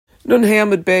Nun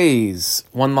Hamid Bays,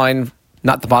 one line,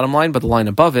 not the bottom line, but the line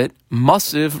above it.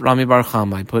 Masiv Rami Bar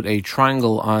Chama. I put a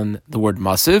triangle on the word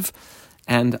Masiv,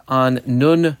 and on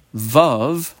Nun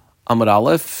Vav Amud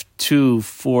Aleph, 2,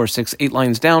 4, 6, 8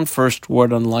 lines down. First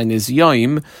word on the line is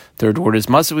Yoim. Third word is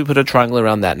Masiv. We put a triangle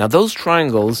around that. Now those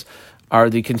triangles are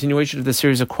the continuation of the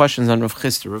series of questions on Rav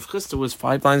Chisda. Rav Chisda was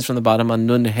 5 lines from the bottom on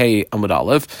Nun Hey Amud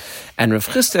Aleph, and Rav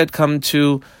Chisda had come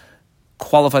to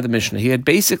qualify the Mishnah. He had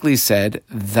basically said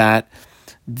that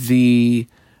the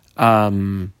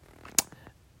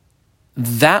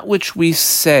that which we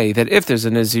say, that if there's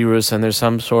a Nazirus and there's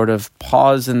some sort of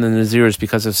pause in the Nazirus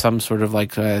because of some sort of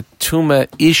like a Tuma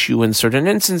issue in certain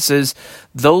instances,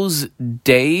 those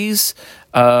days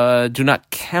do not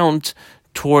count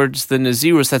towards the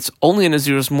Nazirus. That's only a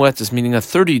Nazirus Muetzis, meaning a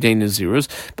 30-day Nazirus.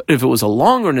 But if it was a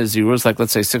longer Nazirus, like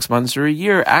let's say 6 months or a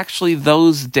year, actually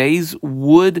those days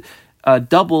would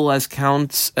double as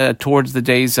counts towards the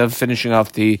days of finishing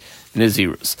off the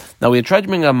Nazirus. Now we had tried to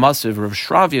bring a Masiv, Rav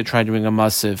Shravia tried to bring a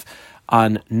Masiv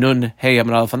on Nun Hey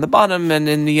Amud Aleph on the bottom, and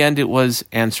in the end it was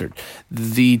answered.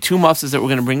 The 2 Masivs that we're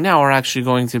going to bring now are actually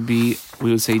going to be, we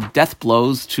would say, death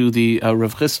blows to the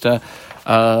Rav Chisda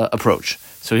approach.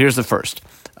 So here's the first.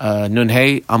 Nun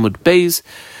Hey Amud Beis,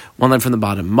 one line from the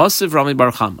bottom. Masiv Rami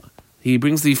Bar Chama. He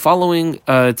brings the following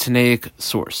Tanaic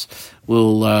source.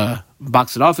 We'll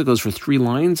box it off. It goes for 3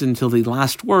 lines until the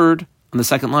last word on the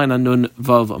second line on Nun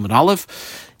Vav Amud Aleph.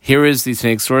 Here is the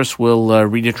Tanaic source. We'll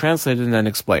read it, translate it, and then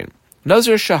explain.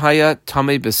 Nazir Shahaya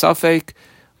Tamei Besafek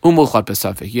Umuchat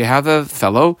Besafek. You have a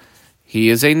fellow, he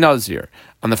is a Nazir.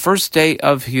 On the first day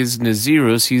of his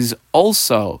Nazirus, he's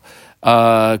also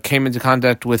came into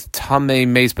contact with Tamei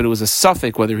Mace, but it was a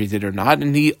suffix whether he did or not.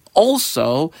 And he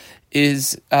also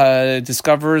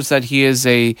discovers that he is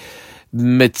a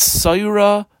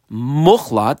Mitzaira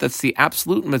Muchlat, that's the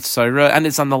absolute Mitzaira, and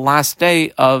it's on the last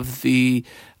day of the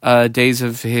days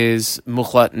of his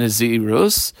Muchlat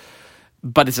Nazirus,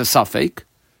 but it's a suffix.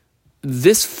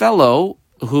 This fellow,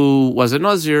 who was a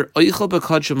Nazir, he's going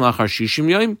to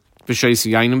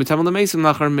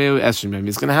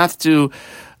have to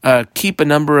keep a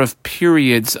number of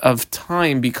periods of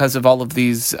time because of all of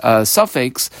these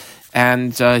suffix,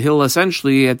 and he'll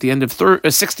essentially, at the end of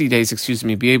 60 days,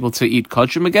 be able to eat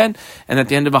kachim again, and at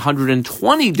the end of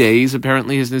 120 days,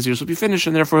 apparently his Nazirus will be finished,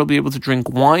 and therefore he'll be able to drink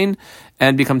wine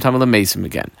and become Tamil Mesim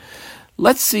again.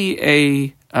 Let's see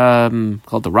a,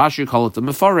 call it the Rashi, call it the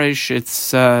Mefaresh.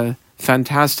 It's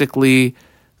fantastically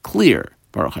clear,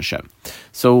 Baruch Hashem.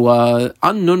 So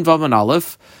on Nun Vav and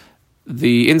Aleph,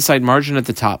 the inside margin at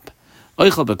the top,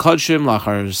 Oichel bekodshim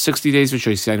lachar 60 days,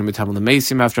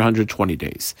 after 120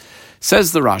 days.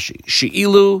 Says the Rashi,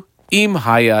 She'ilu im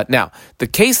haya. Now, the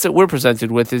case that we're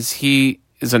presented with is he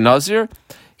is a Nazir,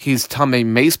 he's Tamei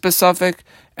Meis besafek,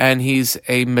 and he's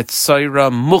a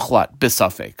Mitzaira Muchlat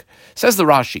besafek. Says the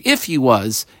Rashi, if he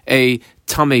was a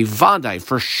Tamei Vadai,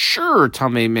 for sure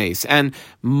Tamei Meis, and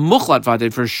Muchlat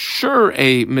Vadai, for sure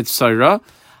a Mitzaira,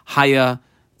 haya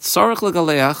Sarach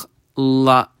legaleach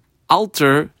la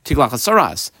alter tiglach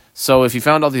saras. So if he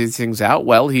found all these things out,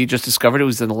 well, he just discovered it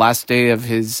was in the last day of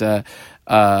his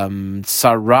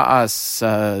saras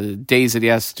days that he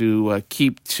has to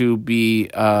keep to be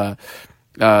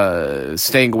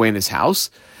staying away in his house,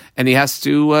 and he has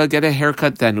to get a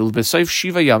haircut then.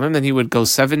 Shiva yamim, then he would go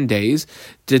 7 days.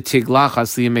 De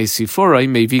tiglachas liyamei sifuroi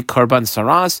mevi karban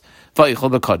saras va'ichol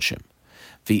bekodshim.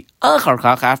 The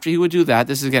acharkach, after he would do that,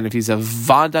 this is again, if he's a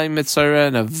vadai mitzara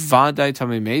and a vadai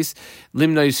tamei meis,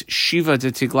 limnois shiva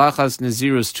de tiglachas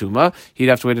nazirus tuma, he'd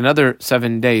have to wait another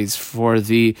 7 days for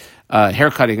the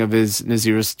haircutting of his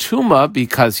nazirus tuma,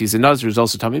 because he's a nazir, who's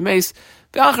also tamei meis.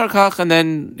 The acharkach, and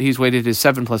then he's waited his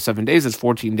 7 plus 7 days, that's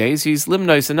 14 days. He's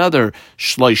limnois another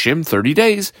shloishim, 30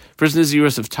 days, for his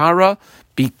nazirus of Tara.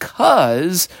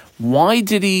 Because, why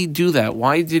did he do that?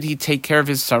 Why did he take care of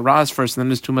his saras first, and then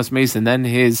his tumas meis, and then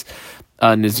his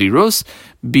nazirus?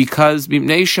 Because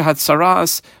b'mnei shehat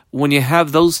saras, when you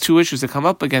have those two issues that come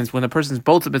up against, when a person's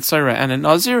both a mitzara and a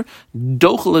nazir,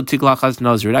 dochel tiglachas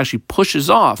nazir, it actually pushes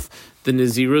off the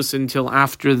nazirus until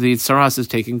after the saras is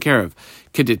taken care of.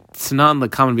 Keditzanan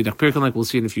lekaman b'dach pirkan, like we'll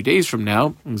see in a few days from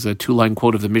now. There's a 2-line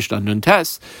quote of the Mishnah Nun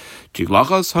Tes.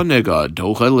 Tiglachas hanega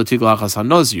dochel tiglachas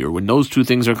hanazir. When those two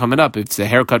things are coming up, it's the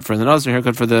haircut for the nazir,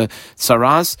 haircut for the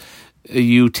saras,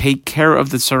 you take care of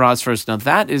the saras first. Now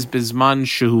that is bisman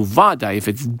shehu vada, if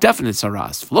it's definite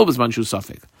saras. V'lo bisman shehu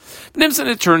safek. But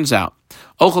it turns out,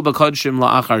 ochel bekodshim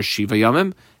la'achar shiva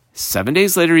yamim, 7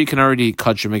 days later he can already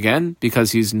kodshim again,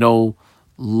 because he's no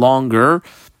longer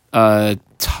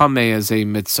tamei as a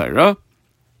mitzaira.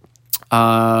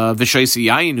 V'shoysi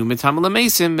yayinu mitam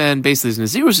l'mesim, and basically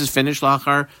his Nazirus is finished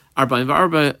lachar arba'im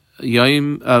v'arba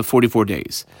yayim 44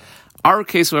 days. Our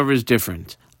case, however, is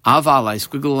different. Aval, I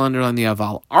squiggle underline the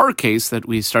aval. Our case that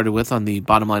we started with on the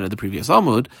bottom line of the previous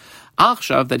Amud,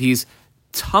 achshav, that he's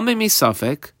tameh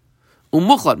misafek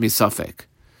umuchlat misafek.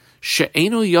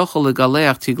 She'enu yochel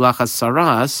legaleach tiglachas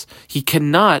saras. He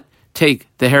cannot take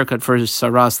the haircut for his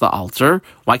saras, the altar.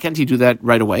 Why can't he do that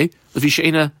right away? If he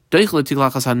she'ena doichel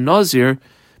tiglachas ha-nazir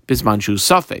bismanshu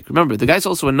safek. Remember, the guy's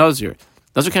also a nazir.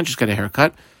 Nazir can't just get a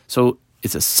haircut. So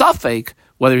it's a safek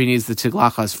whether he needs the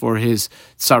tiglachas for his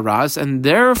saras, and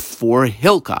therefore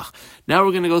hilkach. Now we're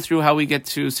going to go through how we get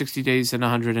to 60 days and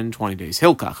 120 days.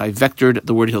 Hilkach. I vectored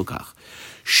the word hilkach.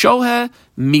 Shohe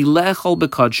milechol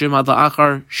bekodshim ad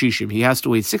la'achar shishim. He has to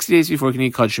wait 60 days before he can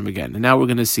eat kodshim again. And now we're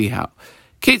going to see how.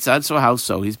 Ketzad, so how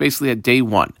so? He's basically at day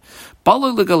 1.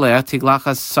 Balo legaleh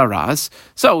tiglachas saras.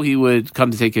 So he would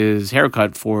come to take his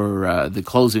haircut for the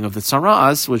closing of the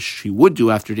saras, which he would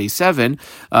do after day 7.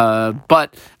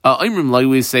 But Imrim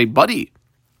Lai say, buddy,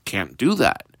 can't do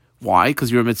that. Why?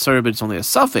 Because you're a mitzvah, but it's only a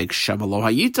suffix. Shamalo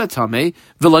hayita tameh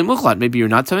v'loy muchlat. Maybe you're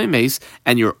not tameh meis,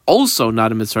 and you're also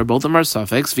not a mitzvah. Both of them are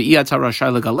suffix. V'iyata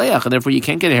rashai legaleach, and therefore you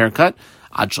can't get a haircut.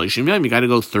 Ad shleishim yom, you got to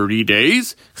go 30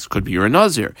 days. This could be you're a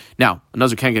nazir. Now, a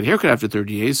nazir can't get a haircut after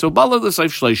 30 days. So bala l'sayf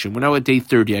shleishim. We're now at day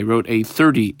 30. I wrote a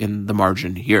 30 in the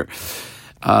margin here.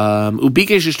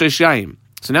 Ubikesh shleishayim.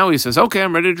 So now he says, okay,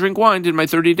 I'm ready to drink wine. Did my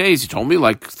 30 days. You told me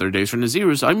like 30 days for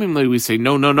Nazirus. I mean, we say,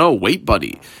 no, wait,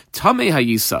 buddy. Tameh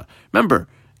hayisa. Remember,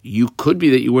 you could be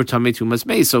that you were Tameh tumas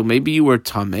mei. So maybe you were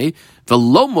Tameh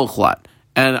v'lo muchlat.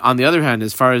 And on the other hand,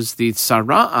 as far as the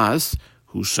tzara'as,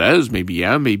 who says, maybe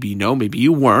yeah, maybe no, maybe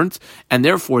you weren't, and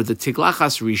therefore the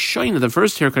tiglachas rishon, the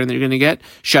first haircut that you're going to get,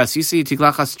 shasisi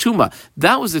tiglachas tuma.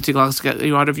 That was the tiglachas that got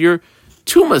you out of your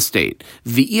Tuma state.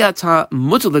 V'iyata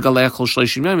mutal legalechol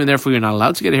shleishim yom, and therefore you're not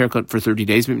allowed to get a haircut for 30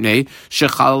 days. Mipnei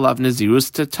shechal alav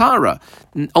nazirus tatara.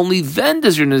 Only then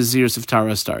does your nazirus of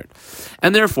tara start.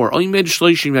 And therefore, oimed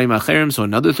shleishim yom acherim, so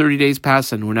another 30 days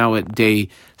pass, and we're now at day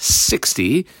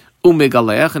 60.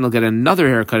 Umegalech, and he'll get another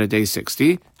haircut at day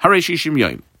 60. Harei shishim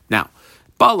yom. Now,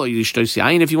 balo yishtos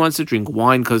yayin, if he wants to drink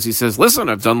wine, because he says, listen,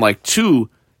 I've done like 2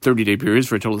 30-day periods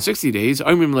for a total of 60 days.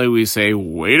 We say,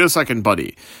 wait a second,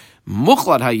 buddy.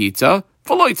 Muchlat hayita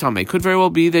v'loy tameh. Could very well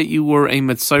be that you were a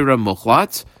metzora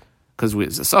muchlat, because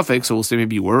it's a suffix, so we'll say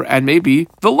maybe you were, and maybe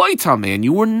v'loy tameh, and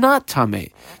you were not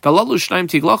tameh. V'lalu shnaim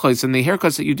tiglachos, and the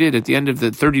haircuts that you did at the end of the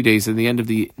 30 days and the end of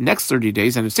the next 30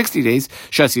 days and of 60 days,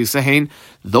 shasi sahin,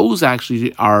 those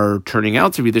actually are turning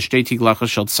out to be the shtei tiglachos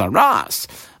shel saras.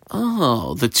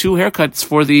 Oh, the 2 haircuts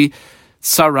for the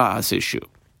saras issue.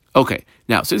 Okay,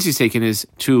 now, since he's taken his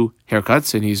 2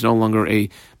 haircuts and he's no longer a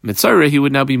mitzvah, he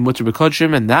would now be mutter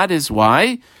b'kodshim, and that is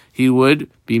why he would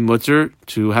be mutter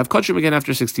to have kodshim again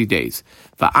after 60 days.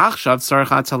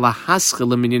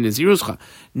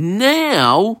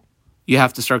 Now, you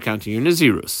have to start counting your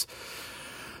nazirus.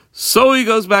 So he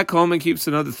goes back home and keeps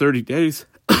another 30 days.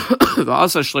 The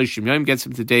asa shleishim yom gets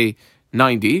him to day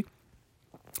 90.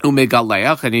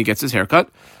 Umegaleach, and he gets his haircut.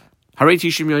 Harei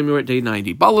tishim yom, we're at day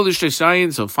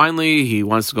 90. So finally, he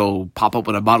wants to go pop up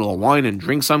with a bottle of wine and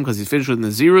drink some because he's finished with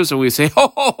Nazirus. So we say,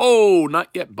 ho, not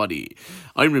yet, buddy.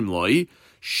 Imrim loi,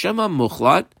 shema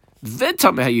muchlat,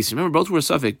 v'tameh hayisim. Remember, both were a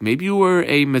suffix. Maybe you were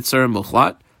a mitzvah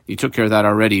muchlat. You took care of that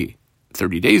already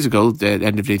 30 days ago, the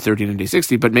end of day 30 and day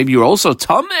 60, but maybe you were also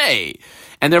tameh.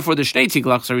 And therefore, the Shnei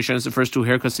Tiglach Sarishon is the first 2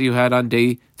 haircuts that you had on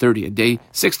day 30. And day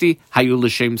 60, Hayu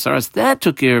L'Shem Saras, that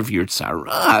took care of your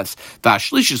Saras.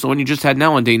 Vashlish, the one you just had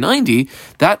now on day 90,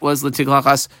 that was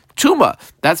L'Tiglachas Tuma.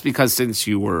 That's because since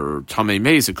you were Tamei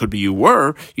Meis, it could be you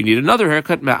need another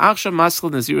haircut. Ma'achsha Maskal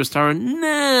Nazirus Tara.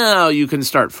 Now you can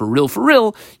start for real,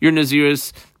 your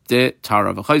Nazirus de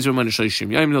Tara. V'chayzer Man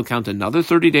Shleishim Yom, you'll count another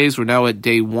 30 days. We're now at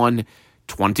day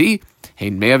 120.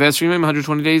 Hein Me'av Esrim,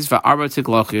 120 days, Va'arba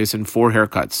Tiglachos, and 4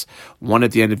 haircuts. 1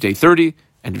 at the end of day 30,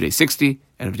 end of day 60,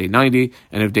 end of day 90,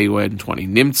 end of day 120.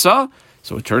 Nimtza.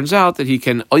 So it turns out that he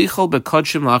can oichel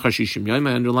bekodshim lachar shishim yom.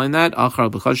 I underline that.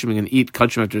 Achar bekodshim, he can eat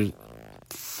kodshim after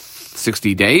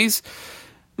 60 days.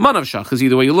 Manav shach, because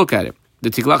either way you look at it.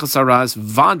 The tiglachas saras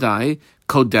vadai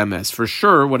kodemes. For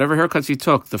sure, whatever haircuts he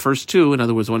took, the first 2, in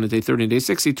other words, 1 at day 30 and day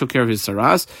 60, took care of his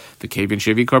saras. The kavin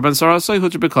shevi korban saras, so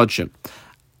hutter bekodshim.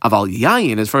 Aval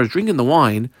yayin, as far as drinking the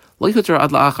wine, lo yuter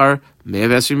ad la'achar me'av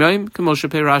esrim yom k'moshe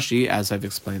pei Rashi, as I've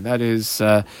explained. That is,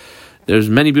 there's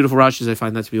many beautiful Rashis. I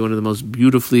find that to be one of the most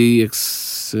beautifully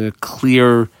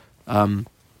clear, I don't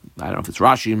know if it's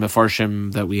Rashi and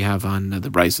Mefarshim that we have on the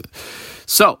Brisa.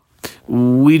 So,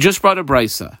 we just brought a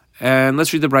Brisa, And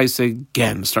let's read the brisa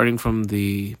again, starting from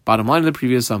the bottom line of the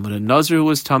previous Amud. A Nazir who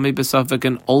was Tamei B'Safek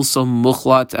and also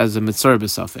Muchlat as a Mitzvah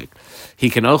B'Safek. He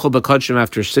can Ochel B'Kodshim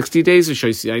after 60 days,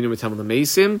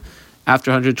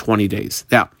 after 120 days.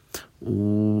 Now,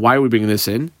 why are we bringing this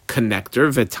in?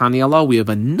 Connector, Vetani Allah. We have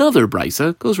another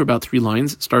brisa, goes for about 3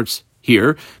 lines, starts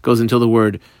here, goes until the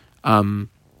word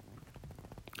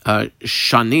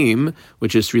Shanim,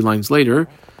 which is 3 lines later.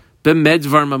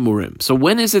 B'medvar mamurim. So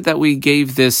when is it that we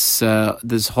gave this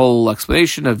this whole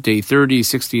explanation of day 30,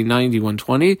 60, 90,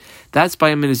 120? That's by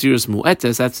a Nazirus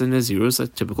mu'etes. That's a Nazirus, a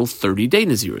typical 30-day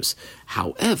Nazirus.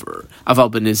 However,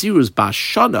 aval b'Nazirus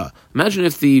bashana. Imagine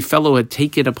if the fellow had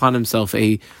taken upon himself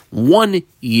a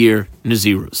 1-year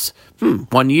Nazirus.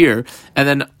 1 year, and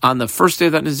then on the first day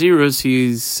of that Nazirus,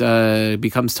 he's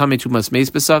becomes Tamei Tumas Meis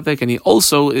B'Safek, and he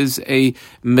also is a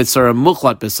Mitzvah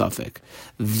Muchlat B'Safek.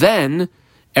 Then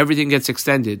everything gets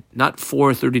extended, not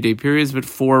for 30-day periods, but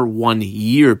for 1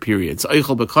 year periods.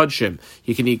 Eichel b'kodshim.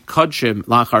 He can eat kodshim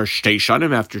lachar shtei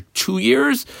shanim after 2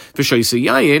 years. V'shoyse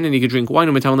yayin, and he can drink wine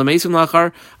u'metam l'meisim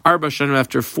lachar arba shanim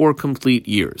after 4 complete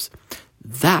years.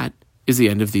 That is the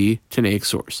end of the Tanaic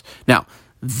source. Now,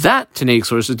 that Tanaic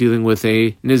source is dealing with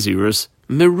a Nazirus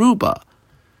meruba.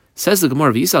 Says the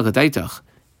Gemara v'Yisal Gadaitach.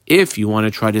 If you want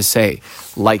to try to say,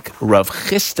 like Rav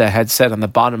Chisda had said on the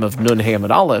bottom of Nun Hey Amud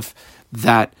Aleph,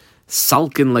 that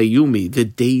Salkin Layumi, the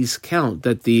days count,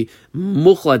 that the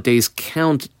Muchlat days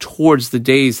count towards the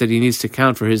days that he needs to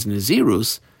count for his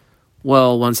Nazirus.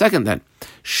 Well, 1 second then.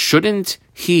 Shouldn't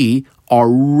he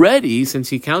already, since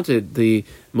he counted the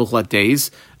Muchlat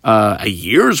days, a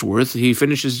year's worth, he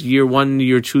finishes year 1,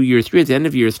 year 2, year 3, at the end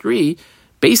of year 3,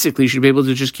 basically should be able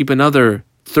to just keep another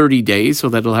 30 days, so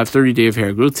that he'll have 30 days of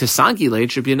hair growth. Tesagile,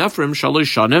 it should be enough for him, Shalosh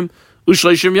Shanim,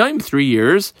 Ushleishim Yaim, 3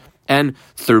 years, and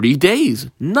 30 days,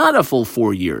 not a full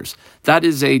 4 years. That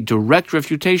is a direct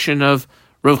refutation of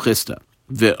Rav Chisda.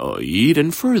 Ve'oid,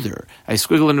 and further. I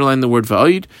squiggle underline the word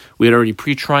ve'oid. We had already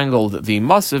pre-triangled the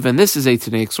Massiv, and this is a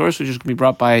Tanaic source, which is going to be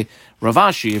brought by Rav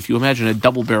Ashi. If you imagine a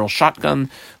double-barrel shotgun,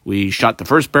 we shot the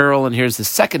first barrel, and here's the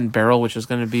second barrel, which is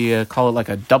going to be, call it like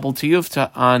a double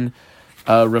tiyufta on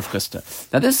Rav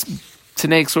Chisda. Now this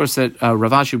Tanaic source that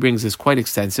Rav Ashi brings is quite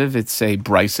extensive. It's a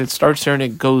brisa. It starts there and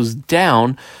it goes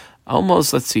down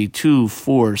almost, 2,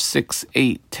 4, 6,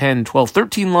 8, 10, 12,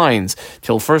 13 lines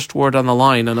till first word on the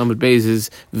line on Amud Beis is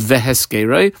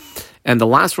veheskerei, and the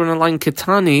last word on the line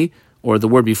ketani, or the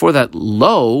word before that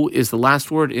lo, is the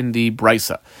last word in the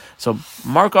brisa. So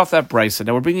mark off that brisa.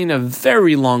 Now we're bringing a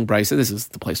very long brisa. This is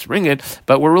the place to bring it,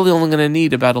 but we're really only going to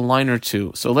need about a line or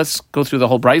two. So let's go through the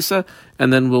whole brisa,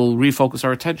 and then we'll refocus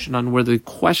our attention on where the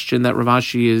question that Rav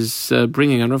Ashi is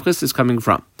bringing on Rav Chisda is coming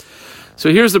from.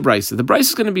 So here's the brisa. The brisa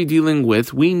is going to be dealing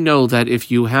with, we know that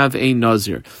if you have a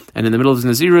Nazir, and in the middle of the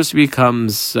Nazirus he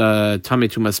becomes Tamei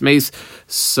Tumas Meis,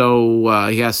 so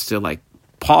he has to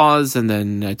pause and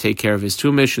then take care of his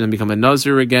tumish and then become a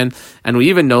Nazir again. And we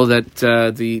even know that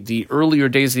the earlier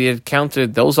days he had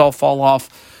counted, those all fall off,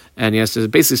 and he has to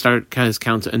basically start his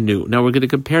count anew. Now we're going to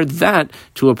compare that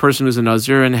to a person who's a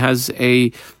Nazir and has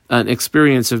an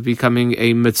experience of becoming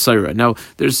a Mitzvah. Now,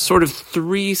 there's sort of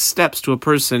 3 steps to a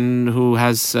person who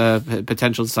has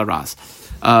potential saras.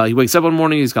 He wakes up one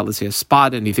morning, he's got, let's say, a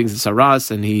spot, and he thinks it's saras,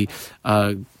 and he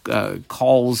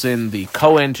calls in the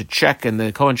Kohen to check, and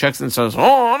the Kohen checks and says,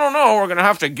 I don't know, we're going to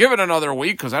have to give it another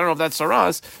week, because I don't know if that's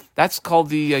saras. That's called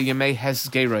the Yemei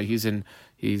Hesgera.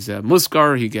 He's a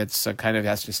muskar, he gets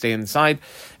has to stay inside,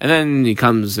 and then he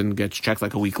comes and gets checked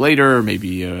a week later, or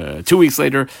maybe 2 weeks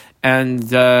later,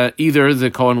 and either the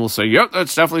Kohen will say, yep,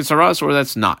 that's definitely saras, or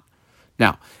that's not.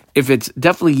 Now, if it's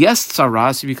definitely yes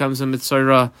saras, he becomes a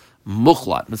mitzvah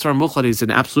muchlat. Mitzvah muchlat is an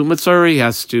absolute mitzvah. He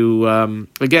has to,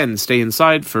 again, stay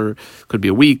inside for, could be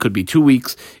a week, could be 2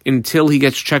 weeks, until he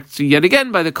gets checked yet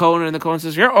again by the Kohen, and the Kohen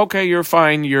says, yeah, okay, you're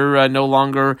fine, you're no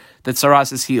longer, that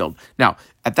saras is healed. Now,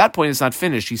 at that point, it's not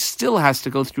finished. He still has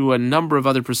to go through a number of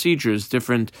other procedures,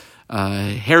 different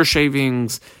hair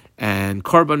shavings and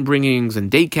korban bringings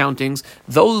and day countings.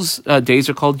 Those days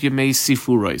are called Yemei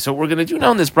Sifuroi. So what we're going to do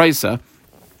now in this brisa,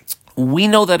 we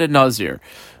know that a Nazir,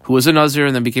 who was a Nazir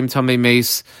and then became Tamei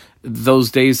Meis,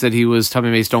 those days that he was Tamei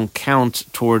Meis don't count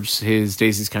towards his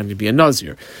days he's counting to be a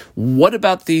Nazir. What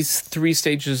about these 3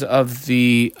 stages of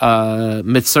the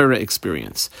Mitzvah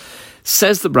experience?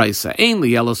 Says the brisa, Ein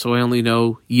li so I only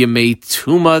know Yemei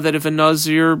Tuma, that if a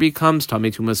Nazir becomes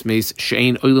Tamei Tumas Meis,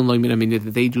 She'ein Oilin Lo Min,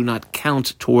 that they do not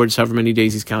count towards however many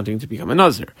days he's counting to become a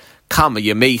Nazir. Kama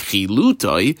Yemei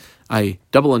Chilutai, I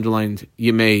double underlined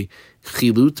Yemei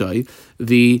Chilutai,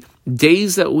 the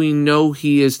days that we know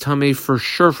he is Tameh for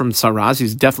sure from Saras,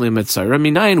 he's definitely a Mitzayra.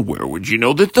 Minayin, where would you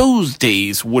know that those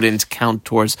days wouldn't count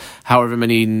towards however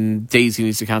many days he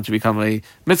needs to count to become a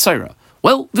Mitzayra?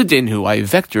 Well, Vidinhu, I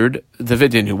vectored the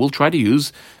Vidinhu. We'll try to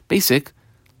use basic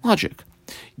logic.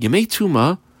 Yemei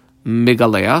Tuma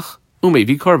Megaleach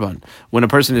Umevi Korban. When a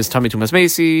person is Tameh Tumas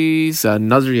Mesis,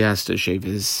 Nazir has to shave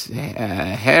his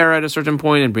hair at a certain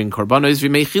point and bring Korbanos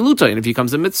V'mei Chiluta. And if he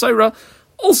comes a Mitzayra,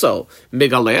 also,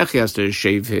 Megaleach, he has to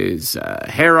shave his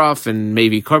hair off, and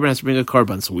maybe Korban has to bring a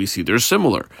Korban. So we see they're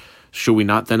similar. Should we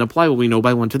not then apply what we know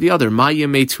by one to the other? Ma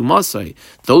Yemei Tumasai.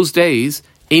 Those days,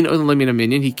 Ein Olam Lemin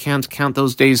Minyan, he can't count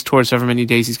those days towards however many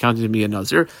days he's counted to be a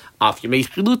Nazir. Af Yemei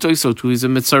Chiluta, so too he's a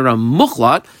Mitzayra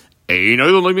Muchlat. Ein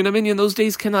Olam Lemin Minyan, those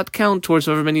days cannot count towards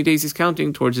however many days he's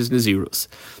counting towards his Nazirus.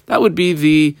 That would be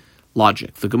the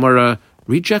logic. The Gemara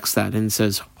rejects that and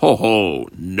says, no.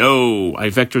 I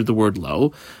vectored the word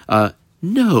lo.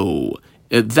 No.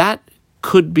 That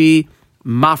could be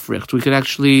mafricht. We could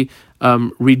actually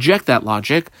reject that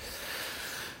logic.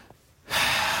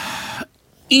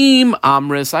 Im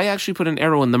amris. I actually put an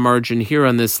arrow in the margin here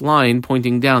on this line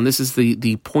pointing down. This is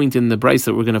the point in the brisa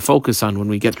that we're going to focus on when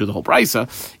we get through the whole brisa.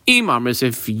 Im amris.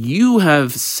 If you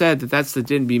have said that that's the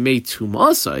din be made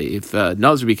tumasa, if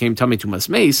Nazir became tamei tumas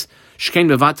meis, shkein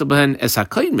mevatel behen es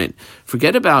hakaidmin.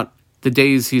 Forget about the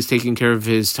days he's taking care of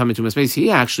his tamei tumas meis. He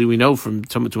actually, we know from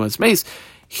tamei tumas meis,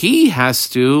 he has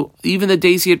to, even the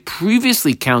days he had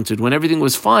previously counted when everything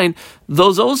was fine,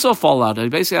 those also fall out. He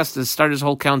basically has to start his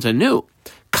whole count anew.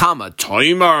 Kama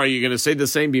toimar, are you going to say the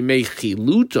same b'mei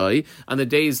chilutai on the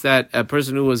days that a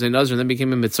person who was a Nazir and then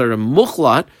became a Mitzayra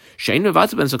muchlat, shein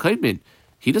mevatel ben sakaidmin.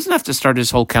 He doesn't have to start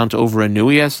his whole count over anew.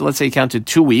 He has to, let's say he counted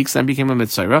 2 weeks, then became a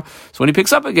Mitzayra. So when he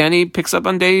picks up again, he picks up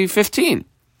on day 15.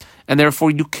 And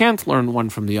therefore you can't learn one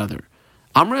from the other.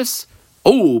 Amris,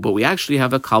 but we actually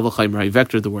have a kal v'chaimer. I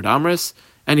vectored the word amris,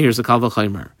 and here's a kal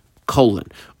v'chaimer,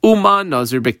 colon. Uma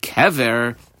Nazir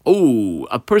bekever.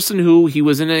 A person who he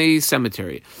was in a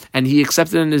cemetery and he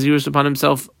accepted a Nazirus upon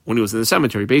himself when he was in the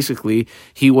cemetery. Basically,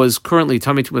 he was currently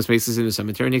tamei tumas meis in a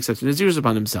cemetery and he accepted Nazirus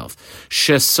upon himself.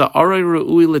 Shesa'arei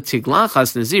ru'ui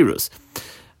l'tiglachas Nazirus.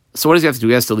 So what does he have to do?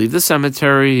 He has to leave the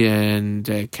cemetery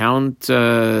and count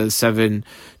 7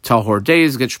 tahor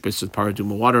days, get shpitz with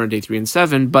paraduma water on day 3 and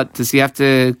 7. But does he have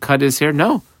to cut his hair?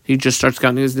 No. He just starts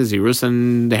counting his Nazirus,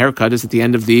 and the haircut is at the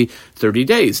end of the 30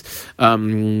 days.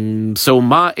 So,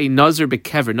 ma a Nazir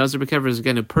bekever. Nazir bekever is,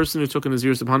 again, a person who took a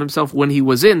Nazirus upon himself when he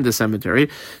was in the cemetery.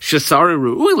 Shesari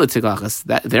ru'ui l'tiglachas.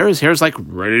 There his hair is like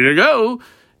ready to go.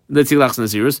 The tiglachas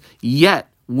Nazirus. Yet,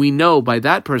 we know by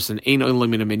that person, ein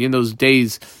olam min minyan, those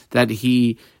days that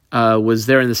he was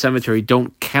there in the cemetery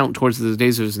don't count towards the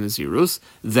days of his Nazirus.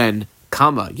 Then,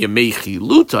 Kama Yemei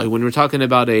Chilutai, when we're talking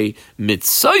about a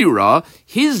Mitzayra,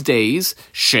 his days,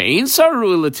 Shein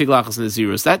Saru L'Tiglachas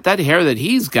Nazirus, that hair that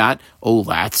he's got,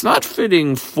 that's not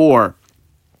fitting for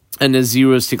a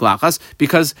Nazirus Tiglachas,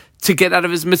 because to get out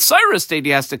of his Mitzayra state,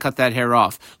 he has to cut that hair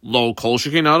off. Lo Kol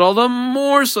Shekin, not all the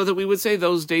more, so that we would say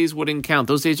those days wouldn't count.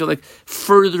 Those days are like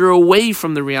further away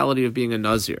from the reality of being a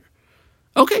Nazir.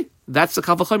 Okay, that's the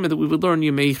Kal V'chaimer that we would learn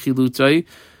Yemei Chilutai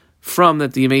from,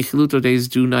 that the Yemei Chiluta days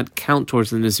do not count towards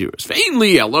the Nazirus.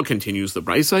 Ve'in Allah continues the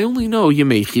Bryce. I only know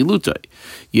Yemei Chiluta.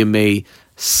 Yemei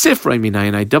Sifrei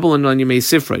Minayin. I double in on Yemei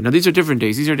Sifrei. Now these are different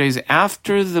days. These are days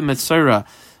after the Mitzayra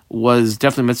was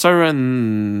definitely Mitzayra,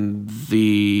 and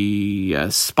the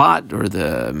spot or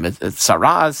the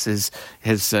Saras is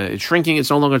shrinking. It's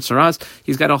no longer Saras.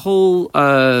 He's got a whole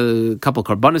couple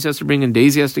Karbanis he has to bring in,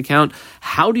 days he has to count.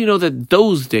 How do you know that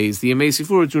those days, the Yemei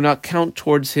Sifura, do not count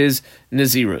towards his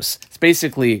Nazirus? It's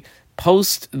basically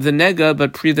post the Nega,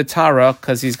 but pre the Tara,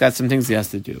 because he's got some things he has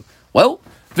to do. Well,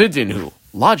 Vidinhu,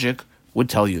 logic would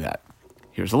tell you that.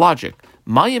 Here's the logic.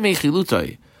 Ma Yemei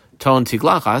Chilutai, Ton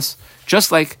Tiglachas,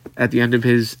 just like at the end of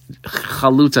his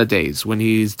Chaluta days, when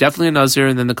he's definitely a Nazir,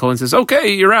 and then the Kohen says,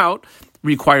 okay, you're out,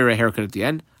 require a haircut at the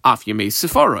end, Af Yemei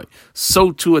Sifaroi.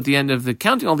 So too at the end of the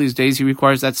counting all these days, he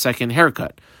requires that second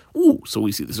haircut. So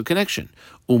we see there's a connection.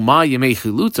 Uma Yemei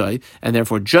Chilutai, and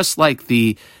therefore just like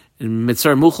the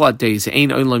Mitzar Muchlat days, Ein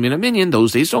Olam Min Minyan,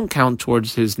 those days don't count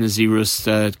towards his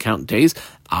Nazirus count days.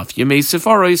 Af Yemei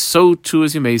Sifaroi, so too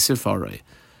is Yemei Sifaroi.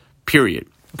 Period.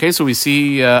 Okay, so we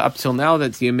see up till now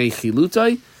that the Yemei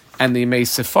Chilutai and the Yemei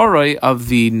Sefaroi of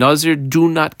the Nazir do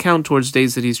not count towards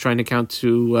days that he's trying to count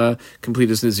to complete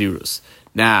his Nazirus.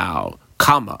 Now,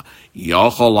 Kama,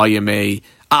 Yachol Yemei,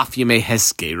 Af Yemei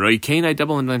Heskeroi, Kain, I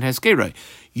double in Heskeroi.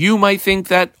 You might think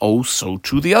that, so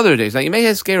too the other days. Now, Yemei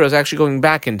Heskera is actually going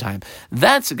back in time.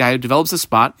 That's a guy who develops a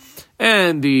spot,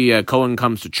 and the Kohen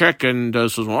comes to check and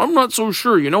says, well, I'm not so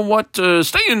sure. You know what?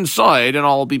 Stay inside, and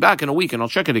I'll be back in a week, and I'll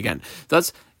check it again.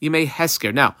 That's Yemei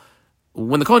Hesker. Now,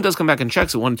 when the Kohen does come back and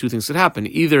checks it, one of two things could happen.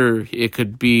 Either it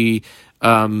could be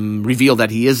revealed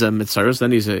that he is a Mitzvah,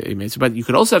 then he's a Mitzvah, but you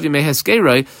could also have Yemei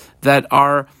Heskera that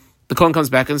are... The Kohen comes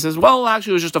back and says, well,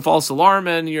 actually, it was just a false alarm,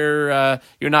 and you're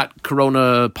not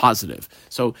corona positive.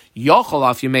 So,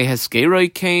 Yocholaf Yemei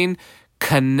Heskeroi Kain,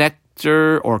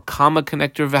 connector or comma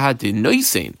connector v'hadin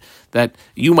noisin, that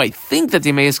you might think that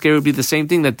the Yemei Heskera would be the same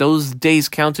thing, that those days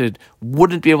counted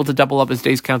wouldn't be able to double up as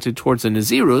days counted towards the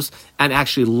Nazirus, and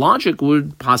actually logic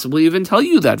would possibly even tell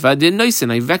you that. V'hadin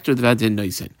noisin, I vector the v'hadin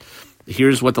noisin.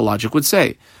 Here's what the logic would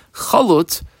say.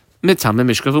 Chalut mitame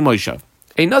mishkav u'moishav.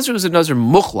 A Nazir who's a Nazir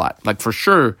muchlat, like for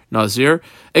sure Nazir,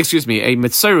 a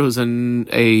Mitzayra who's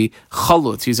a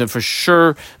Chalut, he's a for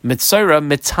sure Mitzayra,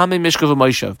 Mitame Mishkav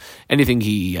Moishav. Anything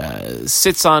he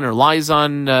sits on or lies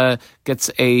on gets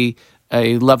a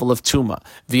level of Tuma.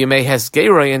 V'yamei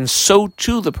Hesgerei, and so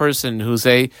too the person who's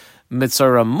a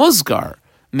Mitzayra Muzgar,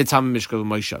 Mitame Mishkav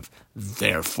Moishav.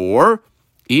 Therefore,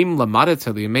 if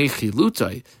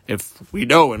we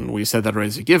know, and we said that already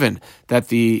as a given, that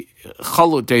the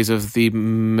chalut days of the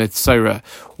Mitzayra,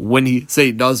 when he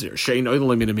say Nazir,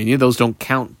 those don't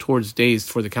count towards days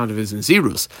for the count of his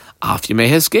Nazirus. Af Yemei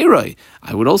Heskeroi.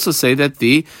 I would also say that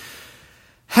the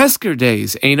Hesker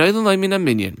days,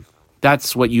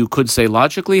 that's what you could say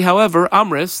logically. However,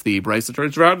 Amris, the Brisa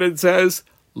turns around and says,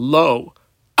 lo.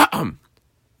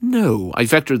 No, I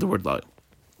vectored the word lo.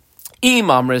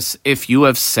 Imamris, if you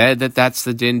have said that that's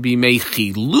the din b'mei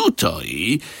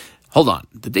chilutai, hold on,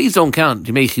 the days don't count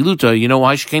b'mei chilutai. You know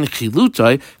why? Shekain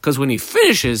chilutai, because when he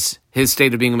finishes his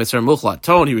state of being a mitzvah muchlat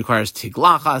ton, he requires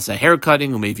tiglachas, a haircutting,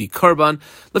 umevi korban,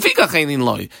 lefika cheinin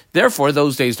loy. Therefore,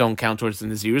 those days don't count towards the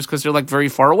nazirus because they're like very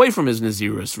far away from his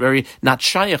nazirus, very not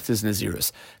shayach to his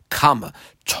nazirus. Kama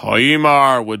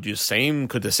toimar,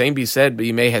 could the same be said? But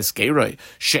Yemei Heskeroi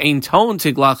she'ein ton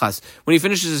tiglachas. When he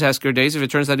finishes his Hesker days, if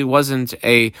it turns out he wasn't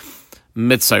a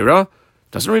Mitzayra,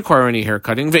 doesn't require any hair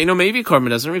cutting. Ve'ino maybe korban,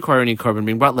 doesn't require any korban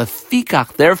being brought.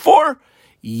 Lefikach, therefore,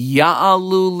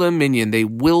 ya'alu leminyan. They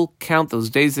will count those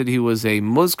days that he was a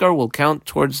Muzgar. Will count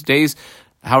towards days,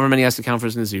 however many he has to count for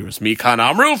his Nazirus. Mikan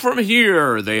amru, from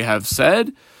here they have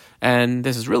said. And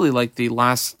this is really like the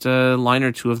last line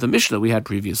or two of the Mishnah we had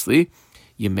previously.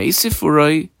 Yemei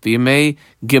Sifuroi, Yemei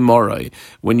Gemoroi.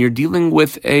 When you're dealing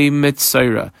with a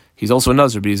Mitzayra, he's also a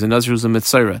Nazir, but he's a Nazir who's a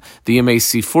Mitzayra. The Yemei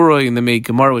Sifuroi and the Yemei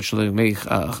Gemara, which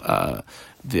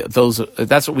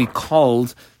that's what we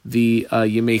called the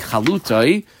Yemei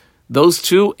Chalutai. Those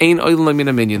two, Ein Oilam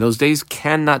Min Minyan. Those days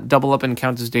cannot double up and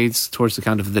count as days towards the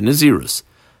count of the Nazirus.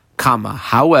 Kama.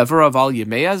 However, Aval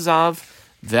Yemei Azav,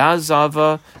 the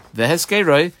Azava, the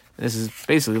Heskeroi, this is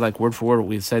basically like word for word what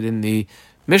we said in the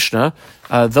Mishnah.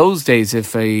 Those days,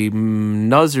 if a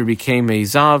Nazir became a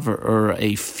Zav or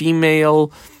a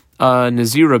female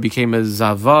Nazira became a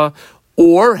Zava,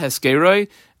 or Heskeroi,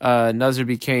 Nazir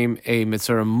became a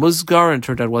Mitzvah Muzgar and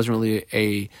turned out it wasn't really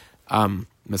a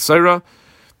Mitzvah,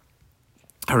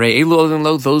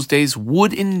 those days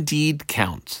would indeed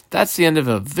count. That's the end of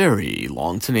a very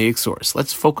long Tanaic source.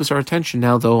 Let's focus our attention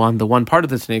now, though, on the one part of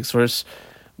the Tanaic source,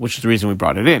 which is the reason we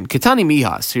brought it in. Ketani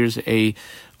Mihas. Here's a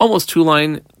almost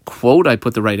two-line quote. I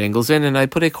put the right angles in, and I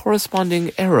put a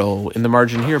corresponding arrow in the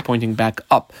margin here, pointing back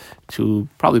up to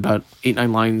probably about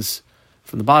 8-9 lines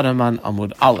from the bottom on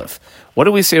Amud Aleph. What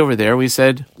did we say over there? We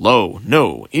said, no.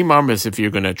 Imarmis, if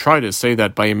you're going to try to say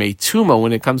that by a Meituma,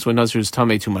 when it comes to a Nazir's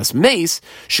Tamei Tumas Mace,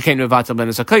 Shekain Mevatel Ben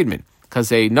Esakaidmin.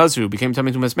 Because a Nazir who became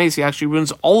Tamei Tumas Mace, he actually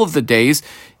ruins all of the days,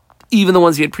 even the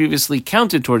ones he had previously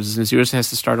counted towards his Nazirus, and has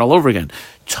to start all over again.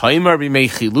 Taimar b'mei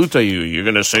chilutayu. You're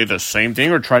going to say the same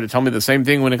thing, or try to tell me the same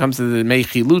thing when it comes to the mei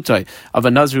chilutai of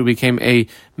a Nazir who became a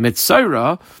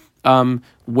Mitzayra,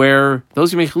 where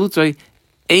those mei chilutai,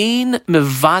 Ein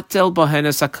mevatel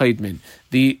bahenes akaidmin.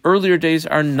 The earlier days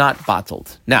are not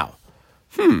bottled. Now,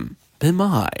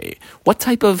 b'mai. What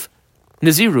type of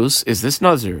Nazirus is this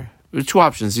Nazir? There are two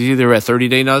options. It's either a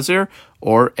 30-day Nazir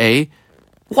or a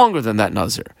longer than that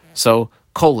Nazir. So,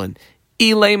 ilema,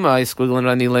 squiggling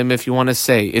on ilema, if you want to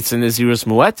say it's a Nazirus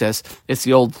muetes, it's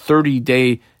the old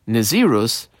 30-day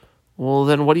Nazirus. Well,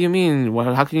 then what do you mean?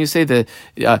 How can you say the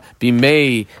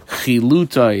bimei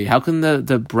chilutai? How can the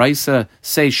brisa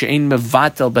say she'ein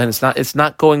mevatel ben? It's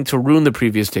not going to ruin the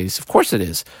previous days. Of course it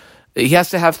is. He has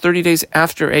to have 30 days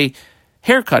after a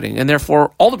haircutting, and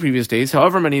therefore all the previous days,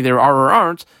 however many there are or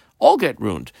aren't, all get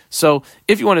ruined. So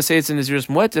if you want to say it's in Nazirus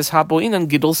muetes, haboinan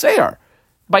gidol seyar.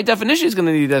 by definition, he's going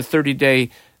to need a 30-day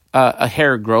a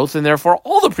hair growth, and therefore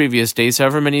all the previous days,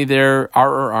 however many there are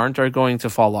or aren't, are going to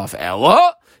fall off.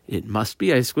 Ella, it must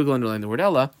be, I squiggle underline the word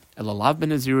Ella lav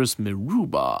ben Nazirus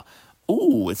meruba.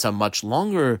 Ooh, it's a much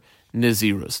longer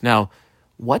Nazirus. Now,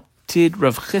 what did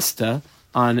Rav Chisda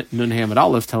on Nun Hamad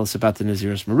Aleph tell us about the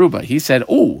Nazirus Meruba? He said,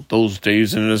 those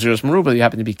days in Nazirus Meruba you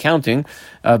happen to be counting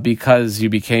because you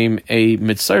became a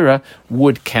Mitzvah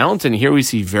would count. And here we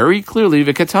see very clearly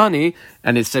Vikatani,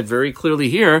 and it said very clearly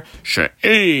here,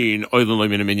 She'ein oilun lo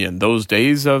min minyan. Those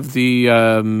days of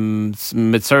the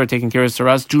Mitzvah taking care of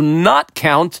Saras do not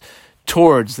count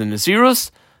towards the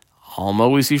Nazirus. Alma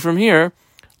we see from here,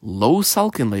 Lo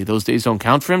Salkinle. Those days don't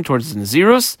count for him towards the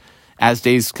Nazirus. As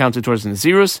days counted towards the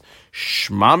Nazirus,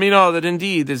 Shma mina, that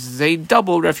indeed this is a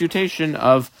double refutation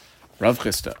of Rav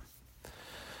Chisda.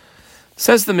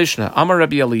 Says the Mishnah, Amar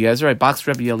Rabbi Eliezer, I boxed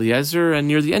Rabbi Eliezer, and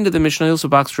near the end of the Mishnah I also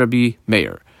boxed Rabbi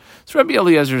Meir. So Rabbi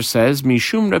Eliezer says,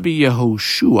 Mishum Rabbi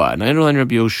Yehoshua, and I underline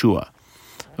Rabbi Yehoshua.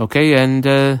 Okay, and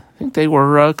I think they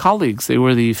were colleagues. They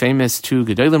were the famous two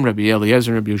Gedolim, Rabbi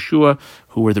Eliezer and Rabbi Yehoshua,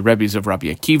 who were the Rebbes of Rabbi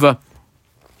Akiva.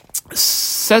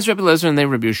 Says Rabbi Eliezer and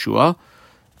then Rabbi Yehoshua,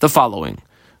 the following.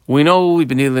 We know we've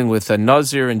been dealing with a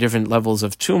Nazir and different levels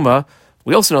of Tuma.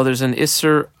 We also know there's an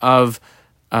Isser of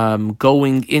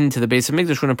going into the base of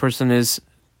Mikdash when a person is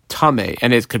Tameh.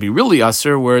 And it could be really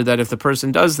Asr, where that if the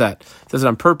person does it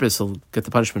on purpose, he'll get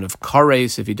the punishment of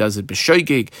Kares. If he does it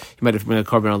B'shoigig, he might have been a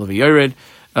Korban Olav Yored.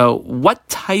 What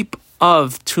type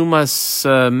of Tumas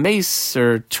mace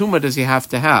or Tuma does he have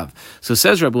to have? So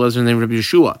says Rabbi Eliezer and then Rabbi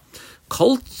Yeshua,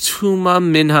 Kol tuma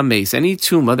min ha-mace, any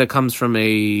tuma that comes from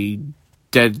a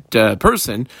dead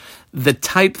person, the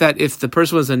type that if the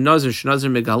person was a Nazir, Nazir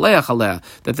megaleach aleh,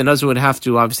 that the Nazir would have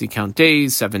to obviously count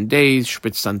days, 7 days,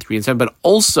 spritz on 3 and 7, but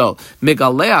also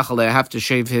megaleach aleh, have to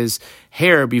shave his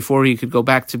hair before he could go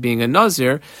back to being a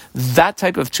Nazir. That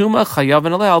type of tuma, chayav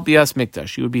and aleh al bias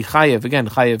mikdash. He would be chayav, again,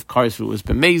 chayav kars if it was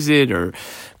bemazid, or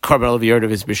korban olav yard of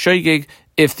his b'shoigig,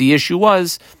 if the issue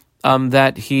was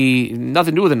that he,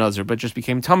 nothing to do with a Nazir, but just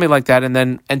became tummy like that and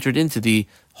then entered into the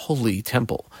holy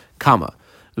temple. Kama.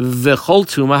 V'chol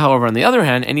tuma, however, on the other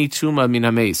hand, any tuma min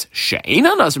ha-meis,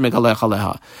 she'eina Nazir megalech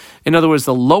aleha. In other words,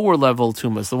 the lower level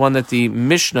tumas, the one that the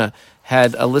Mishnah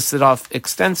had listed off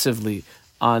extensively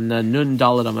on Nun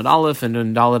Daled Amud Aleph and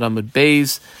Nun Daled Amud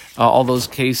Beis, all those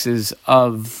cases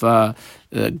of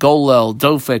Golel,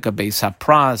 Dofek, a Beis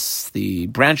HaPras, the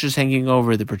branches hanging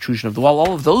over, the protrusion of the wall,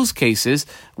 all of those cases,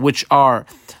 which are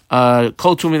we said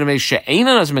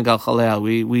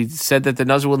that the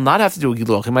Nazir will not have to do a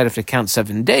Giluch. He might have to count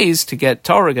 7 days to get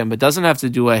Torah again, but doesn't have to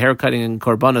do a haircutting and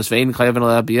Korbanos.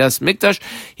 Mikdash.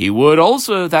 He would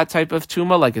also, that type of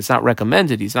Tuma, like it's not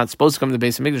recommended. He's not supposed to come to the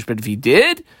base of Mikdash, but if he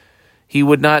did, he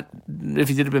would not, if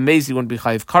he did it b'meiz, he wouldn't be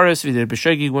chayiv kares. If he did it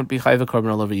b'shegi, he wouldn't be chayiv a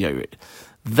korban olav yored.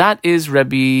 That is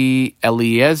Rabbi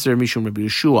Eliezer, Mishum Rabbi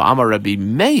Yeshua. Amar Rabbi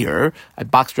Meir, I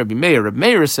boxed Rabbi Meir. Rabbi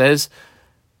Meir says,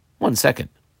 1 second.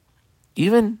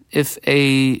 Even if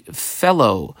a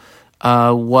fellow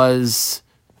was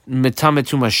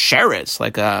mitametuma sheretz,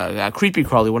 like a creepy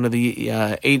crawly, one of the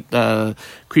 8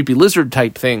 creepy lizard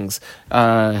type things,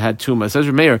 had tuma. Says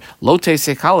Rabbi Meir, lote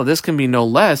sekala, this can be no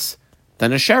less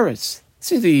than a sheretz.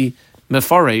 See the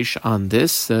mefaresh on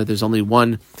this. There's only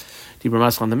one Dibur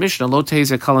Masal on the Mishnah. Lo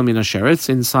teze kala min sheretz.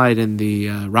 Inside in the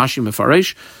Rashi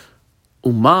mefaresh,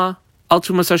 Uma al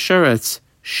tumas sheretz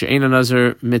she'ein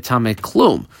nazir mitame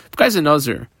klum. If a guy's a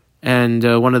nazir and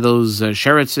one of those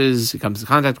sheretzes, he comes in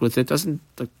contact with it, doesn't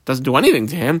do anything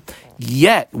to him.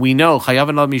 Yet we know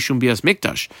chayav al mishum bias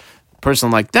mikdash.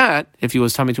 Person like that, if he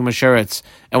was tummy to sheretz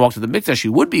and walked to the mikdash, he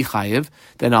would be chayiv.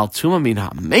 Then al tuma min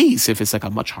ha-mace, if it's like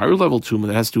a much higher level tuma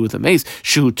that has to do with the mace,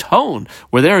 shu tone,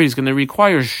 where there he's going to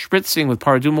require spritzing with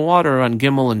paraduma water on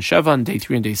Gimel and Sheva on day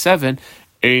 3 and day 7.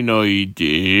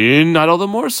 Einoidin, not all the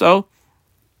more so.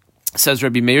 Says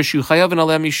Rabbi Meir, shu chayav and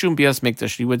aleh mishum bias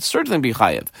mikdash. He would certainly be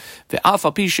chayiv. Ve'af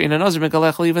al pi she'ein nazir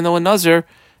megalech, even though a nazir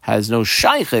has no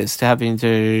shayches to having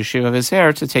to shave of his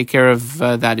hair to take care of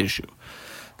that issue.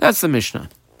 That's the Mishnah.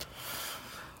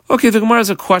 Okay, the Gemara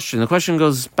has a question. The question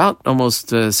goes about almost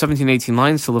 17, 18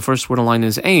 lines till the first word of line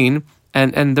is Ein.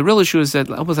 And the real issue is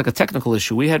that almost like a technical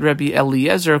issue. We had Rabbi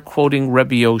Eliezer quoting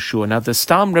Rabbi Yoshua. Now the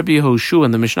Stam Rabbi Yoshua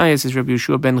in the Mishnah is Rabbi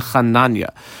Yoshua ben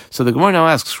Chananya. So the Gemara now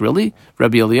asks, really?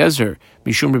 Rabbi Eliezer,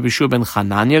 Mishum Rabbi Yoshua ben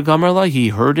Chananya Gamarla? He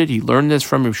heard it, he learned this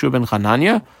from Rabbi Yoshua ben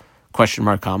Chananya? Question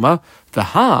mark, comma.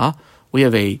 Vaha, we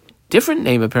have a different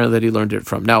name apparently that he learned it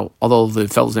from. Now, although the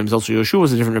fellow's name is also Yoshua,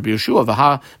 was a different Rabbi Yeshua.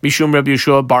 Vaha Mishum Rabbi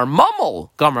Yeshua bar Mammel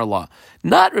Gamarla.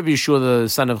 Not Rabbi Yeshua the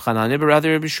son of Hananiah, but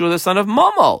rather Rabbi Yeshua the son of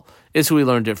Mammel is who he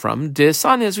learned it from.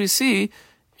 Desan, as we see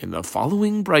in the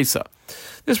following brisa.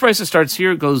 This brisa starts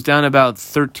here, goes down about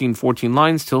 13, 14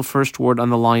 lines till first word on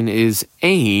the line is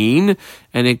ein,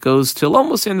 and it goes till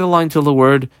almost the end of the line till the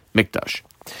word mikdash.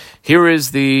 Here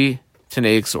is the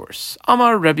Tanaic source.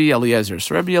 Amar Rebbe Eliezer.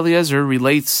 So Rebbe Eliezer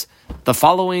relates the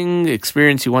following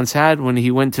experience he once had when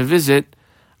he went to visit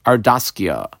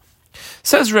Ardaskia.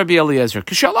 Says Rebbe Eliezer,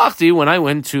 Kishalachti, when I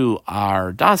went to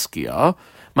Ardaskia,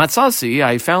 Matzasi,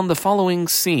 I found the following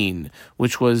scene,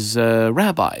 which was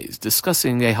rabbis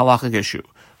discussing a halachic issue.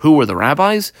 Who were the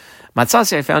rabbis?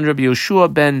 Matzasi, I found Rabbi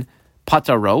Yoshua ben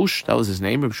Patarosh, that was his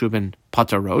name, Rabbi Yoshua ben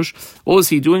Patarosh. What was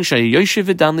he doing? Shayoshev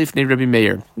v'dan lifnei Rabbi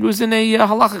Meir. It was in a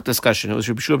halachic discussion. It was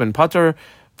Rabbi Yoshua ben Patar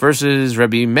versus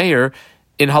Rabbi Meir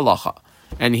in halacha.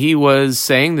 And he was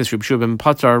saying, this Rabbi Yoshua ben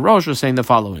Patarosh was saying the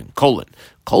following, Kol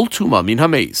tuma min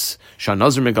hameis.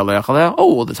 Nazir megaleach aleh.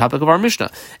 Oh, well, the topic of our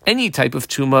Mishnah. Any type of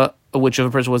tuma, which if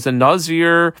a person was a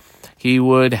Nazir, he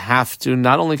would have to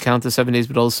not only count the 7 days,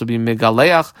 but also be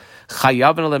megaleach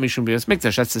chayav and aleh mishum b'yas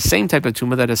mikdash. That's the same type of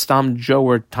tuma that a Stam, Joe,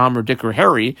 or Tom, or Dick, or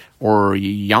Harry, or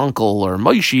Yankel, or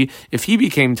Moishi, if he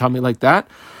became tummy like that,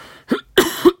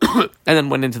 and then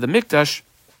went into the mikdash,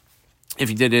 if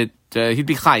he did it, he'd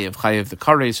be chayav the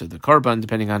kares or the korban,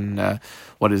 depending on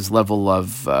what his level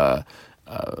of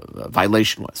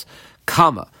violation was.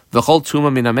 Kama v'chol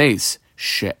tuma min hameis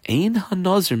she'ein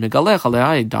hanazir megalech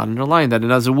alei dot underline that a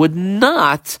nazir would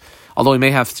not, although he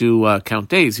may have to count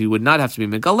days, he would not have to be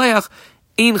megalech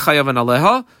ein chayav an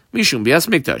aleha mishum bias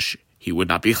mikdash. He would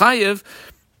not be chayav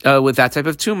with that type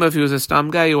of tuma if he was a stam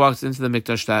guy who walks into the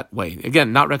mikdash that way.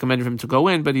 Again, not recommended for him to go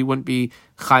in, but he wouldn't be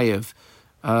chayav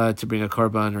to bring a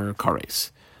korban or a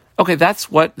kares. Okay, that's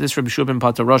what this Rabbi Yoshua ben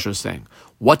Patarosh is saying.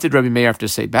 What did Rabbi Meir have to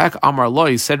say back? Amar lo,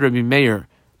 he said Rabbi Meir,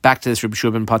 back to this Rabbi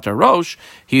Yoshua ben Patarosh,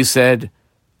 he said,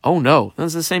 oh no,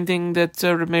 that's the same thing that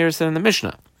Rabbi Meir said in the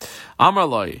Mishnah. Amar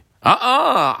lo,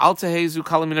 al tehezu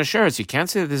kala min hasheretz. You can't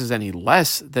say that this is any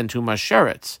less than two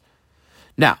sheretz.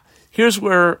 Now, here's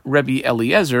where Rabbi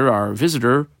Eliezer, our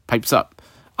visitor, pipes up.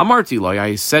 Amarti lo,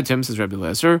 I said to him, says Rabbi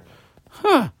Eliezer,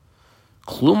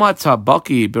 Kluma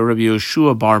tabaki be Rabbi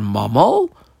Yoshua bar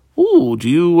Mamal? Ooh, do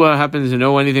you happen to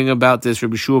know anything about this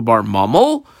Rabbi Yoshua bar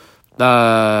Mamal?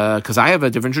 Because I have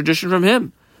a different tradition from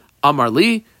him. Amar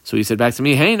li, so he said back to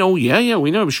me, hey, no, yeah,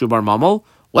 we know Rabbi Yoshua bar Mamal.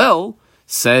 Well,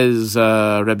 says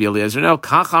Rabbi Eliezer, now,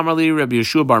 Kach Amar li Rabbi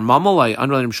Yoshua bar Mamal, I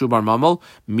underline Rabbi Yoshua bar Mamal,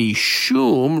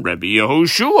 Mishum Rabbi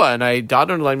Yehoshua, and I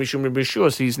dot underline Mishum Rabbi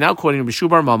Yoshua, so he's now quoting Rabbi Yoshua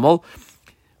bar Mamal,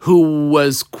 who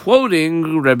was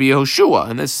quoting Rabbi Yehoshua,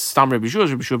 and this Stam Rabbi Yehoshua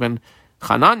is Rabbi Yehoshua ben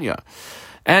Chananya.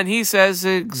 And he says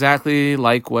exactly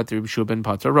like what Rabbi Yoshua ben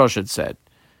Patarosh had said,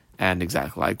 and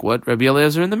exactly like what Rabbi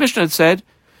Eliezer in the Mishnah had said.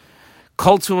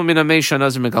 Kol tuma min hamei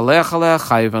shanazir megalech aleh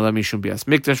chayiv aleh mishum bias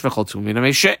mikdash v'chol tuma min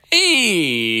hamei she'ein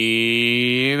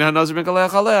hanazir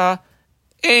megalech aleh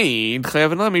ein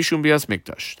chayiv aleh mishum bias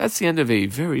mikdash. That's the end of a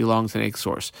very long Tanaic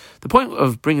source. The point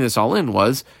of bringing this all in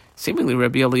was seemingly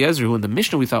Rabbi Eliezer, who in the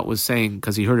Mishnah we thought was saying,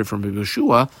 because he heard it from Rabbi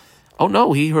Yoshua, oh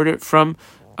no, he heard it from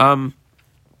Rabbi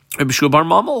Yoshua bar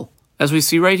Mamal, as we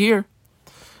see right here.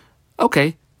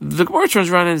 Okay, the Gemara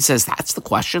turns around and says, that's the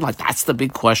question, like that's the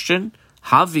big question.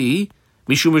 Havi,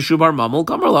 Mishum Yoshua bar Mamal,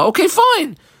 Gamarla. Okay,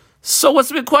 fine. So what's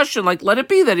the big question? Like, let it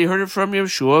be that he heard it from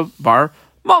Yoshua bar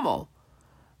Mamal.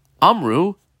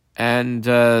 Amru, and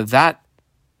that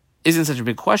isn't such a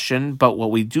big question, but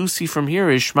what we do see from here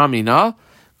is Shma Mina,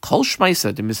 Kol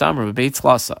Shmaisa de Misamra Beitz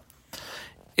Lasa.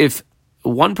 If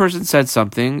one person said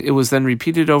something, it was then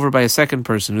repeated over by a second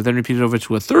person, who then repeated over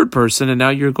to a third person, and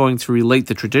now you're going to relate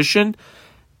the tradition.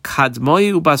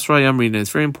 Kadmoi ubasra yamrina.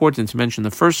 It's very important to mention the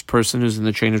first person who's in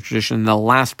the chain of tradition and the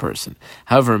last person.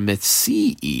 However,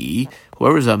 mitzii,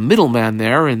 whoever's a middleman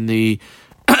there in the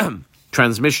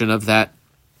transmission of that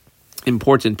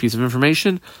important piece of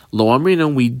information, lo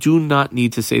amrina, we do not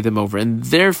need to say them over. And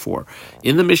therefore,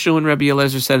 in the Mishnah when Rabbi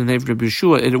Eliezer said in the name of Rabbi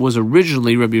Yoshua, it was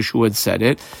originally Rabbi Yoshua had said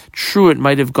it. True, it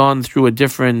might have gone through a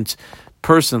different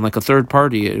person, like a third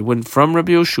party. It went from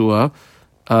Rabbi Yoshua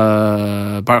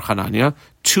bar Chananya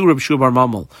to Rabbi Yoshua bar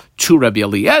Mamal to Rabbi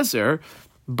Eliezer,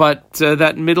 but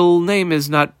that middle name is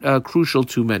not crucial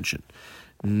to mention.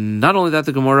 Not only that,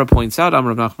 the Gemara points out,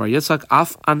 Amar Rav Nachman Yitzchak,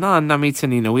 Af Anan Nami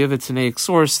Tanina. We have a Tanaic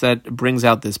source that brings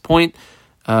out this point.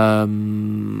 The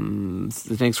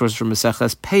Tanaic source is from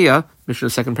Maseches Peah, Mishnah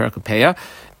second parak of Peah,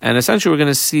 and essentially we're going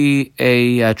to see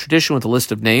a tradition with a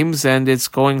list of names, and it's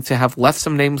going to have left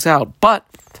some names out. But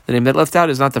the name that left out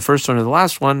is not the first one or the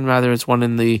last one; rather, it's one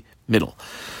in the middle.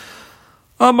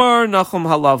 Amar Nachum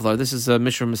Halavlar. This is a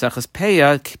Mishnah Maseches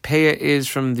Peah. Peah is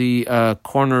from the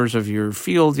corners of your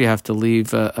field. You have to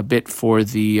leave a bit for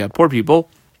the poor people.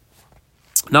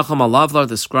 Nachum Alavlar,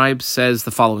 the scribe, says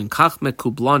the following: Kach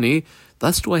mekublani,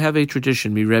 thus do I have a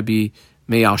tradition, mi Rebbe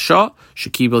Me'asha,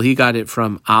 Shekibel, he got it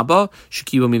from Abba,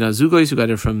 Shekibel Minazugos, who got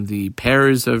it from the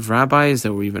pairs of rabbis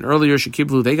that were even earlier,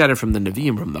 Shekibel, they got it from the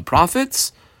Nevi'im, from the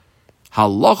prophets,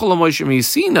 Halacha l'Moshe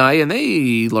Sinai, and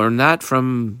they learned that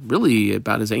from really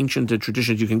about as ancient a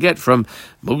tradition as you can get from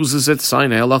Moses at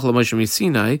Sinai, Halacha l'Moshe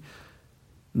Sinai,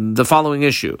 the following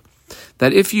issue,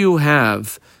 that if you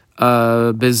have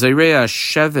Bezerea,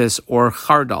 shevis, or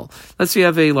chardal. Let's say you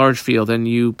have a large field and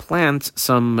you plant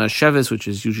some shevis, which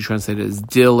is usually translated as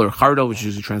dill, or chardal, which is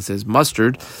usually translated as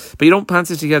mustard, but you don't plant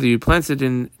it together. You plant it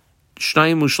in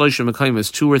shnayim u'shloshim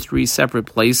mekayim, 2 or 3 separate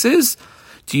places.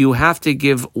 Do you have to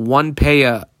give one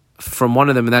payah from one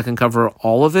of them and that can cover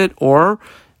all of it? Or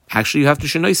actually you have to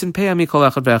shenoisin payah mikol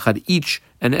echad ve'echad, each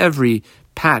and every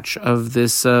patch of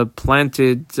this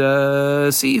planted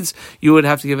seeds, you would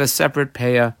have to give a separate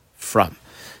payah from.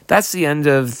 That's the end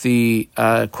of the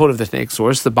quote of the Tanaic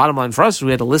source. The bottom line for us is we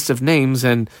had a list of names,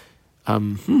 and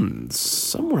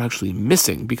some were actually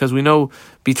missing, because we know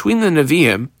between the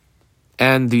Nevi'im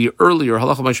and the earlier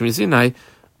Halacha Moshe Sinai,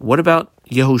 what about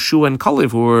Yehoshua and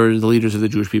Kalev, who were the leaders of the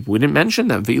Jewish people? We didn't mention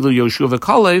them. Ve'ilu Yehoshua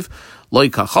v'Kalev lo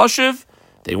kachashiv.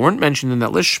 They weren't mentioned in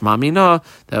that list. Shma mina,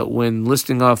 that when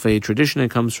listing off a tradition,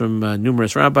 it comes from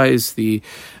numerous rabbis. The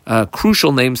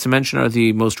crucial names to mention are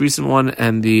the most recent one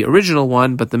and the original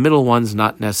one, but the middle ones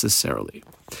not necessarily.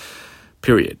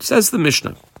 Period. Says the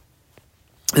Mishnah.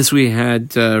 As we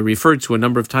had referred to a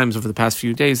number of times over the past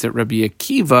few days, that Rabbi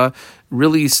Akiva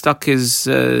really stuck his,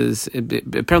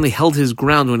 apparently held his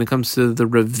ground when it comes to the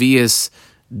Revius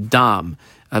Dam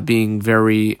being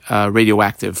very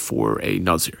radioactive for a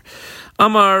Nazir.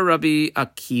 Amar Rabbi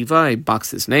Akiva, I box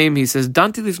his name, he says,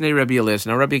 Danti lifnei Rabbi Eliezer.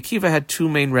 Now Rabbi Akiva had 2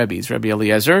 main Rebbes, Rabbi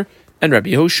Eliezer and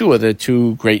Rabbi Yehoshua, the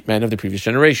 2 great men of the previous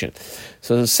generation.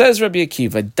 So it says Rabbi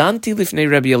Akiva, Danti lifnei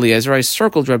Rabbi Eliezer, I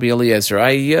circled Rabbi Eliezer.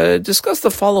 I discussed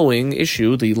the following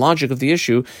issue, the logic of the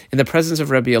issue, in the presence of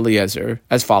Rabbi Eliezer,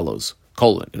 as follows, :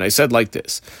 and I said like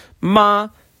this, Ma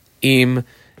im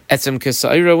etzem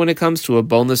kesa'ira, when it comes to a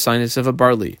boneless sinus of a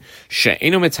barley,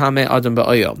 she'enu metame adam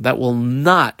ba'oil, that will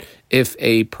not, if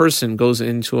a person goes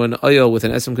into an oil with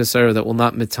an etzem kesa'ira, that will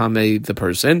not metame the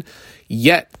person,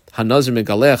 yet hanazir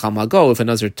megalech amago, if a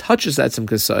nazir touches that etzem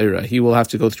kesa'ira, he will have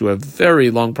to go through a very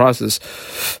long process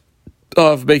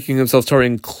of making himself Torah,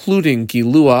 including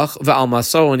giluach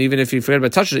va'almaso, and even if he forget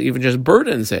about touching it, even just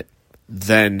burdens it,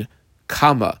 then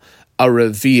kama, a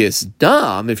revius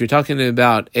dam, if you're talking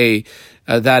about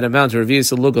that amount of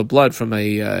revius, a lug of blood from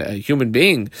a human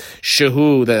being,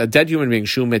 shehu, a dead human being,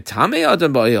 shu metame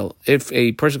adam ba'il, if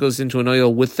a person goes into an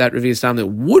oil with that revius dam that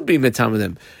would be metame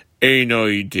them,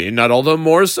 einoidin, not all the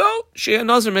more so, she'e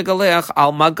nazir megaleach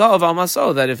al magav al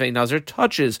maso, that if a nazir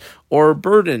touches or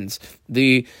burdens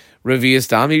the revius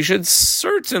dam, he should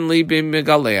certainly be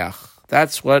megaleach.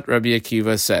 That's what Rabbi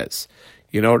Akiva says.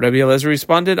 You know what Rabbi Eliezer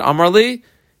responded? Amarli,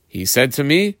 he said to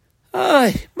me,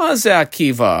 Ay, Mazeh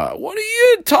Akiva, what are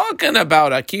you talking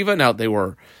about, Akiva? Now,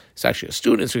 it's actually a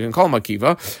student, so we can call him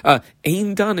Akiva.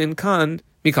 Ein dan in kan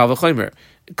mi kal v'chomer.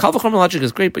 Kal v'chomer logic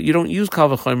is great, but you don't use kal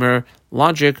v'chomer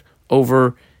logic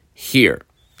over here.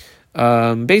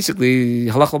 Basically,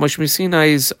 Halacha Moshe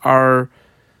Sinai's are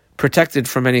protected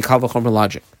from any kal v'chomer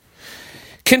logic.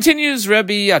 Continues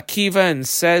Rabbi Akiva and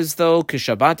says, though,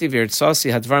 Kishabati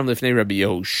v'irtzasi hadvarim lifnei Rabbi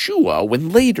Yehoshua,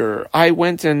 when later I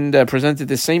went and presented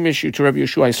the same issue to Rabbi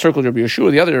Yehoshua, I circled Rabbi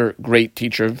Yehoshua, the other great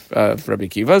teacher of Rabbi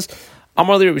Akiva's,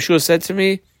 Amarli, Rabbi Yehoshua said to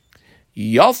me,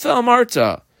 Yafa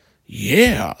Amarta,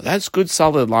 yeah, that's good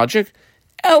solid logic,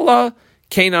 Ella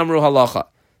Kein Amru Halacha.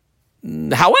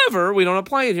 However, we don't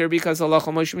apply it here because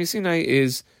Halacha Moshe Sinai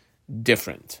is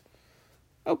different.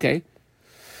 Okay.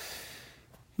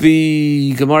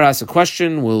 The Gemara asks a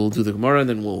question. We'll do the Gemara and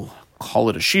then we'll call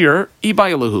it a shir.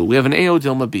 Ibayalahu. We have an Eo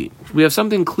Dilma B. We have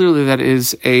something clearly that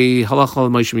is a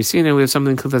halacha Moshe Sinai. We have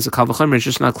something that's a kal v'chomer. It's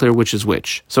just not clear which is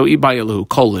which. So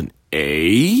Ibayalahu :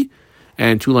 A,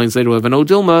 and 2 lines later we have an O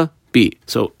Dilma B.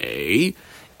 So A,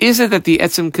 is it that the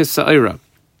etzem kesa'ira,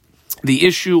 the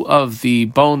issue of the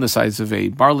bone the size of a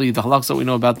barley, the halachas that we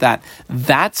know about that,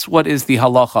 that's what is the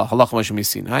halacha Moshe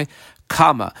Sinai,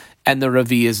 kama, and the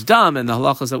revius dam, and the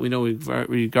halachas that we know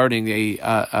regarding a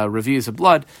revius of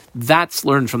blood, that's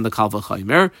learned from the kal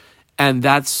v'chomer, and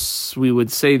that's, we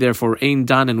would say, therefore, ein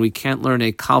dan, and we can't learn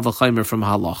a kal v'chomer from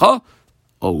halacha,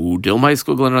 o dilma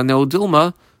iskuglan on the o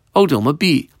dilma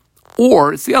b.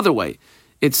 Or, it's the other way,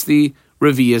 it's the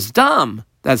revius dam,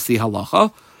 that's the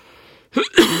halacha,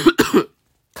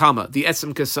 comma, the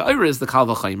etzem kesa'ira is the kal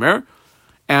v'chomer,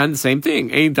 and same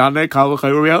thing, ein dan kal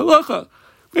v'chomer halacha.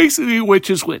 Basically, which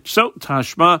is which. So,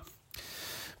 Tashma,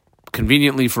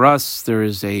 conveniently for us, there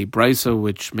is a brisa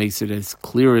which makes it as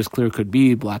clear could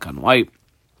be, black on white.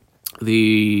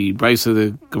 The brisa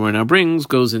the Gemara now brings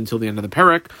goes until the end of the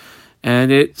parak,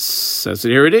 and it says,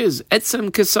 here it is,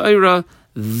 etzem kesaira.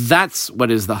 That's what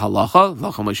is the halacha,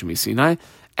 halacha Moshe Sinai,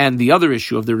 and the other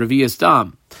issue of the revius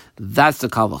dam. That's the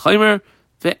kal v'chomer.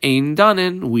 Ve'ein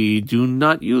danin. We do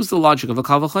not use the logic of a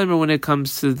kal v'chomer when it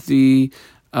comes to the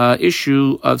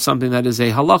issue of something that is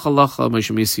a halacha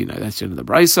Moshe Sinai. That's the end of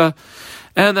the brisa,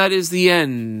 and that is the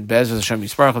end. Be'ezras Hashem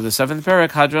Yisparach of the 7th parak.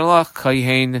 Hadran lach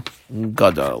Kohen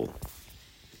Gadol.